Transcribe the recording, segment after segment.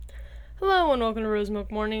Hello and welcome to Rose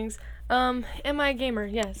Milk Mornings. Am I a gamer?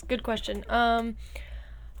 Yes, good question.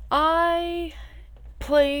 I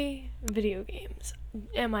play video games.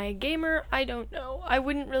 Am I a gamer? I don't know. I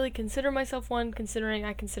wouldn't really consider myself one, considering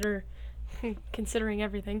I consider considering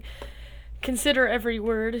everything. Consider every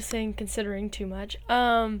word, saying considering too much.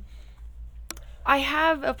 I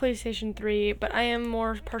have a PlayStation 3, but I am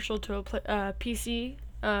more partial to a PC,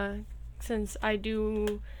 since I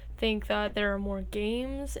do think that there are more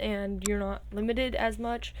games and you're not limited as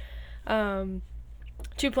much to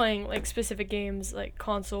playing like specific games, like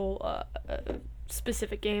console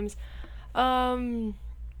specific games. I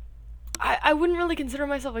wouldn't really consider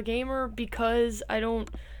myself a gamer because I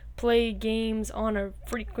don't play games on a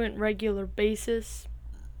frequent, regular basis,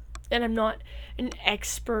 and I'm not an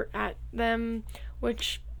expert at them,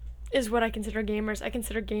 which is what I consider gamers. I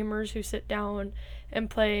consider gamers who sit down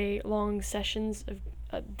and play long sessions of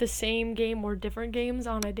the same game or different games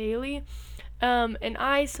on a daily. And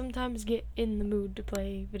I sometimes get in the mood to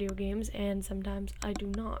play video games, and sometimes I do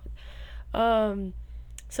not.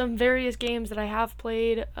 Some various games that I have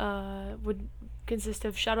played would consist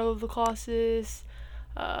of Shadow of the Colossus,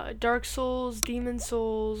 Dark Souls, Demon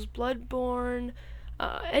Souls, Bloodborne,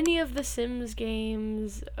 any of the Sims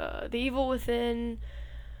games, The Evil Within,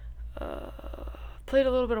 played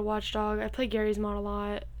a little bit of Watchdog. I play Gary's Mod a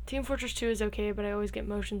lot. Team Fortress 2 is okay, but I always get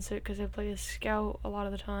motion sick because I play a scout a lot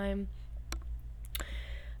of the time.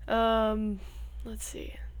 Let's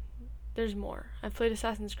see. There's more. I've played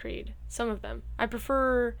Assassin's Creed. Some of them. I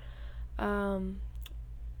prefer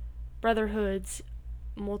Brotherhood's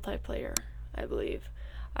multiplayer, I believe.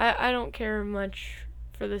 I don't care much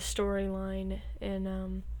for the storyline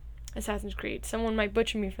in Assassin's Creed. Someone might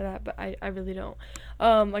butcher me for that, but I really don't.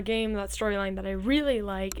 A game, that storyline that I really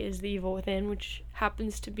like is The Evil Within, which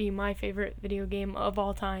happens to be my favorite video game of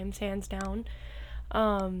all time, hands down.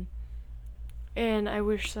 And I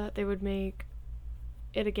wish that they would make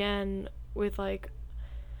it again with, like,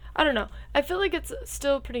 I don't know. I feel like it's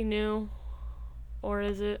still pretty new. Or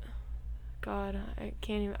is it? God, I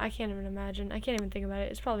can't even imagine. I can't even think about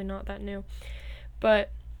it. It's probably not that new.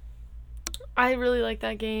 But I really like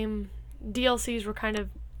that game. DLCs were kind of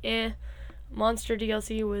eh. Monster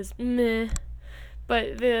DLC was meh.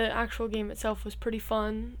 But the actual game itself was pretty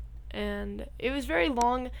fun. And it was very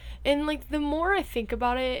long. And, like, the more I think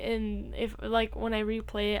about it, and if, like, when I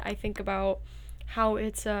replay it, I think about how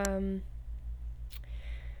it's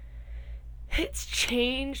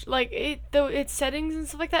changed. Like, though its settings and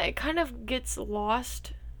stuff like that, it kind of gets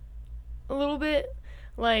lost a little bit.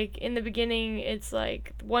 Like, in the beginning, it's,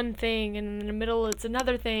 like, one thing, and in the middle, it's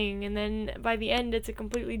another thing, and then by the end, it's a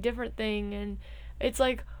completely different thing, and it's,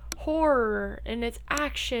 like, horror, and it's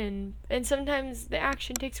action, and sometimes the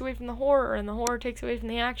action takes away from the horror, and the horror takes away from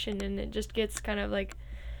the action, and it just gets kind of, like,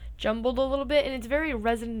 jumbled a little bit, and it's very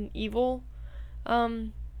Resident Evil,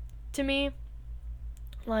 to me,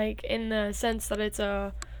 like, in the sense that it's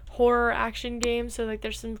a horror action game, so, like,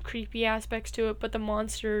 there's some creepy aspects to it, but the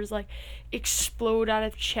monsters, like, explode out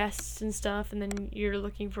of chests and stuff, and then you're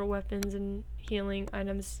looking for weapons and healing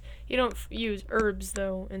items. You don't use herbs,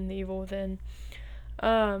 though, in The Evil Within.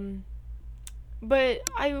 But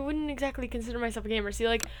I wouldn't exactly consider myself a gamer. See,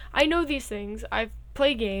 like, I know these things. I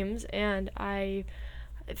play games, and I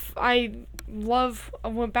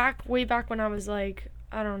went way back when I was, like,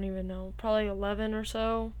 I don't even know, probably 11 or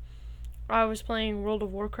so. I was playing World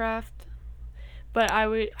of Warcraft, but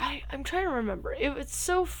I'm trying to remember. It's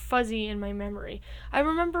so fuzzy in my memory. I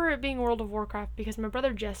remember it being World of Warcraft because my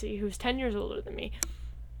brother Jesse, who's 10 years older than me,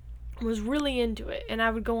 was really into it, and I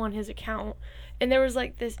would go on his account, and there was,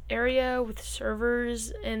 like, this area with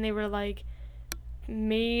servers, and they were, like,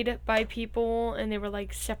 made by people, and they were,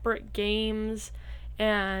 like, separate games,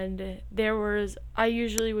 and I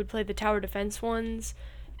usually would play the tower defense ones,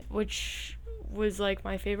 which was, like,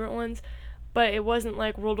 my favorite ones, but it wasn't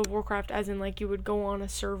like World of Warcraft as in, like, you would go on a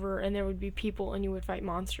server and there would be people and you would fight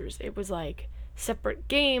monsters. It was, like, separate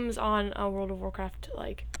games on a World of Warcraft,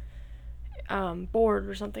 like, board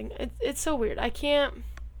or something. It's so weird. I can't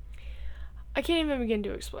even begin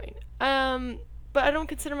to explain. But I don't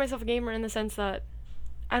consider myself a gamer in the sense that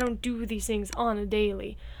I don't do these things on a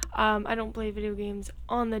daily. I don't play video games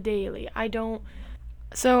on the daily. I don't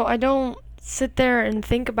sit there and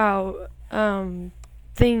think about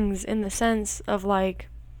things in the sense of, like,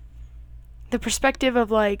 the perspective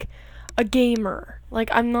of, like, a gamer. Like,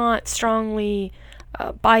 I'm not strongly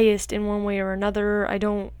biased in one way or another. I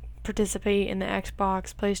don't participate in the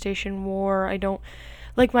Xbox, PlayStation war. I don't,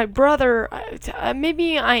 like, my brother,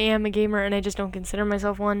 maybe I am a gamer and I just don't consider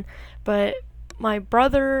myself one, but my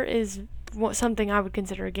brother is something I would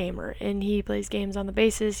consider a gamer, and he plays games on the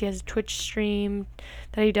basis. He has a Twitch stream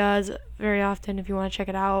that he does very often. If you want to check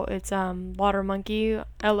it out, it's Lotr Monkey,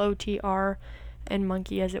 Lotr, and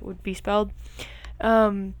monkey as it would be spelled.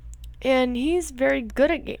 And he's very good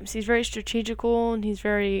at games. He's very strategical, and he's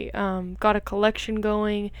very got a collection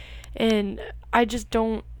going, and I just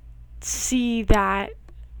don't see that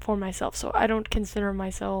for myself. So I don't consider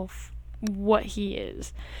myself what he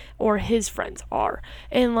is or his friends are.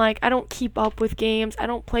 And like, I don't keep up with games. I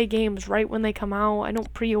don't play games right when they come out. I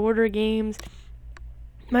don't pre-order games.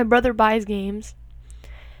 My brother buys games,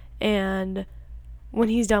 and when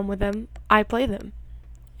he's done with them, I play them.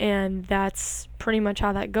 And that's pretty much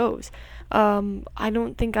how that goes. I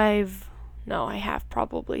don't think I have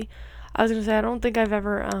probably. I was going to say, I don't think I've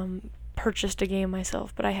ever purchased a game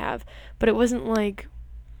myself, but I have. But it wasn't like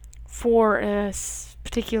for a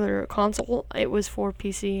particular console. It was for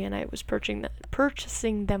PC, and I was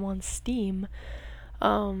purchasing them on Steam.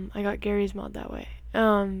 I got Gary's Mod that way.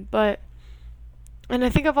 And I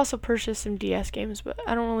think I've also purchased some DS games, but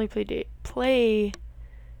I don't really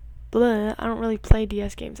I don't really play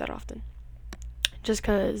DS games that often. Just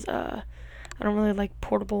because I don't really like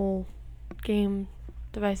portable game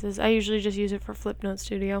devices. I usually just use it for Flipnote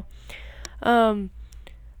Studio. But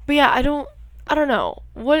yeah, I don't know.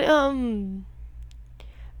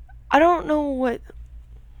 I don't know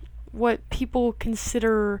what people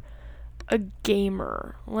consider a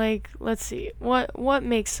gamer. Like, let's see. What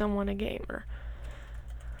makes someone a gamer?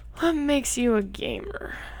 What makes you a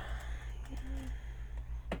gamer?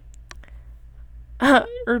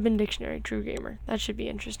 Urban Dictionary, true gamer. That should be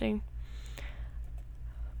interesting.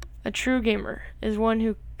 A true gamer is one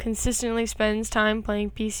who consistently spends time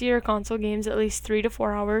playing PC or console games at least 3 to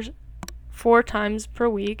 4 hours, 4 times per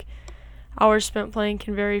week. Hours spent playing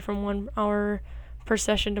can vary from 1 hour per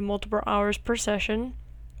session to multiple hours per session.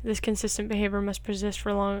 This consistent behavior must persist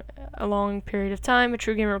for a long period of time. A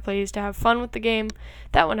true gamer plays to have fun with the game.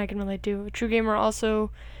 That one I can relate to. A true gamer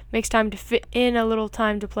also makes time to fit in a little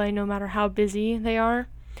time to play no matter how busy they are.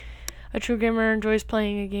 A true gamer enjoys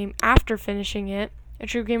playing a game after finishing it. A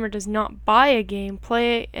true gamer does not buy a game,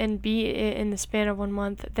 play it, and beat it in the span of 1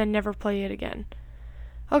 month, then never play it again.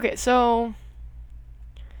 Okay, so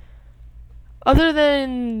other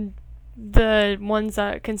than the ones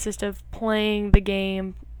that consist of playing the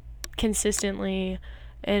game consistently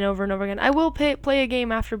and over again, I will play a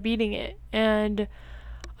game after beating it, and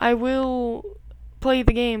I will play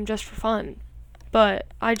the game just for fun. But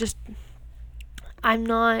I'm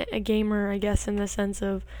not a gamer, I guess, in the sense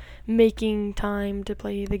of making time to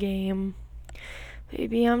play the game.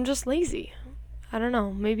 Maybe I'm just lazy. I don't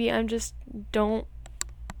know. Maybe I just don't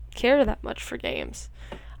care that much for games.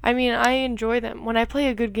 I mean, I enjoy them. When I play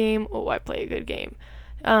a good game, I play a good game.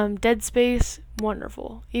 Dead Space,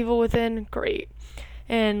 wonderful. Evil Within, great.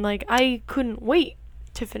 And, like, I couldn't wait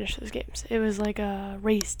to finish those games. It was like a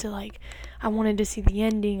race to, like, I wanted to see the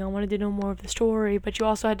ending. I wanted to know more of the story. But you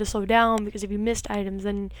also had to slow down, because if you missed items,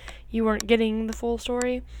 then you weren't getting the full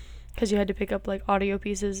story, because you had to pick up, like, audio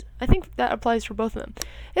pieces. I think that applies for both of them.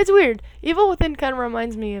 It's weird. Evil Within kind of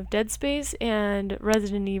reminds me of Dead Space and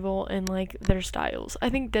Resident Evil in, like, their styles. I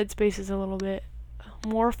think Dead Space is a little bit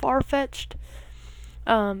more far-fetched.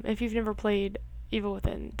 If you've never played Evil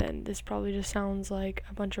Within, then this probably just sounds like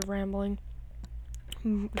a bunch of rambling.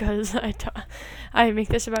 Because I make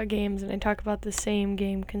this about games, and I talk about the same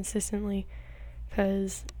game consistently.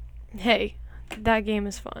 Because, hey, that game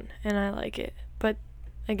is fun, and I like it. But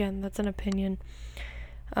again, that's an opinion.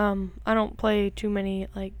 I don't play too many,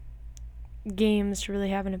 like, games to really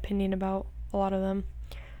have an opinion about a lot of them.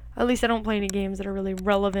 At least I don't play any games that are really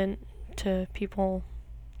relevant to people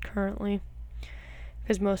currently.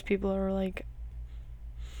 Because most people are, like,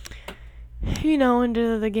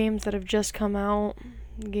 into the games that have just come out.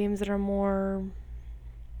 Games that are more,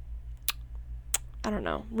 I don't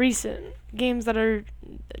know, recent. Games that are,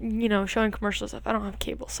 showing commercial stuff. I don't have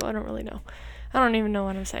cable, so I don't really know. I don't even know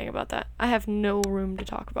what I'm saying about that. I have no room to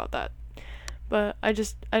talk about that. But I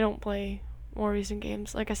don't play more recent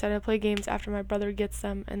games. Like I said, I play games after my brother gets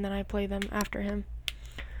them, and then I play them after him.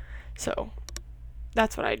 So,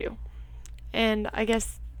 that's what I do. And I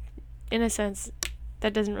guess, in a sense,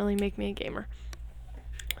 that doesn't really make me a gamer.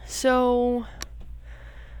 So,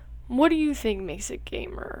 what do you think makes a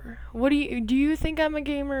gamer? Do you think I'm a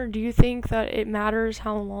gamer? Do you think that it matters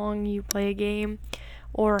how long you play a game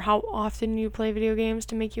or how often you play video games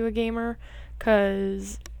to make you a gamer?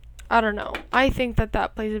 'Cause I don't know. I think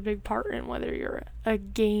that plays a big part in whether you're a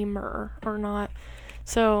gamer or not.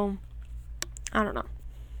 So, I don't know.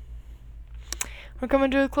 We're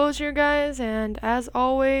coming to a close here, guys, and as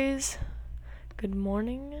always, good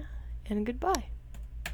morning and goodbye.